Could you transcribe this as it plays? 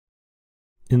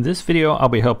In this video, I'll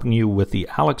be helping you with the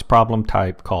ALEKS problem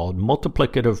type called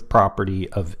multiplicative property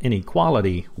of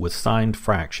inequality with signed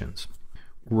fractions.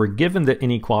 We're given the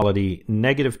inequality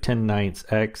 -10/9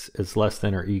 x is less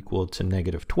than or equal to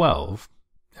 -12,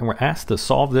 and we're asked to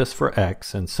solve this for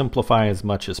x and simplify as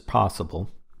much as possible.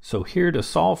 So here to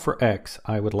solve for x,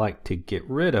 I would like to get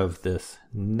rid of this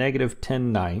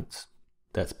 -10/9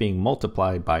 that's being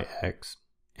multiplied by x,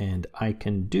 and I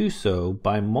can do so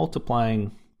by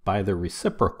multiplying by the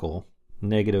reciprocal,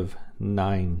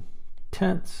 -9/10.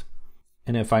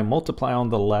 And if I multiply on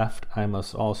the left, I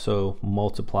must also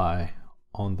multiply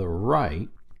on the right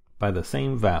by the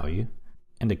same value.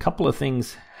 And a couple of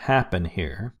things happen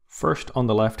here. First, on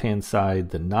the left-hand side,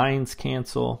 the 9's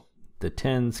cancel, the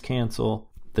 10's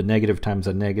cancel. The negative times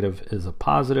a negative is a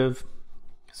positive,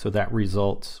 so that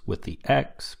results with the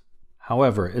x.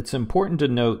 However, it's important to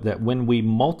note that when we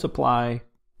multiply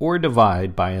or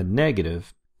divide by a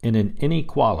negative in an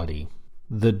inequality,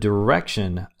 the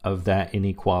direction of that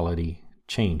inequality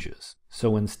changes.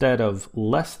 So instead of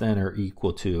less than or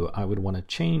equal to, I would want to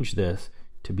change this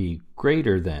to be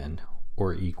greater than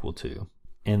or equal to,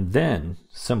 and then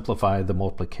simplify the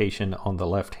multiplication on the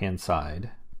left-hand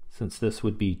side. Since this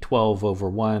would be 12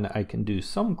 over 1, I can do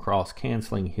some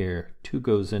cross-canceling here. 2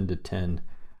 goes into 10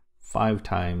 5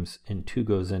 times, and 2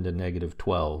 goes into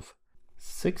 -12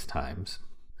 6 times.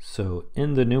 So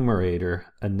in the numerator,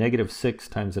 a -6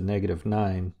 times a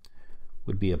 -9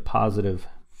 would be a positive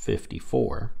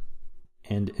 54.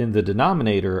 And in the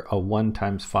denominator, a 1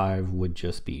 times 5 would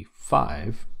just be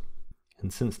 5.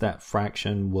 And since that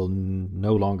fraction will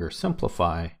no longer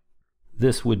simplify,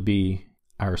 this would be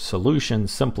our solution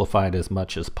simplified as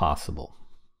much as possible.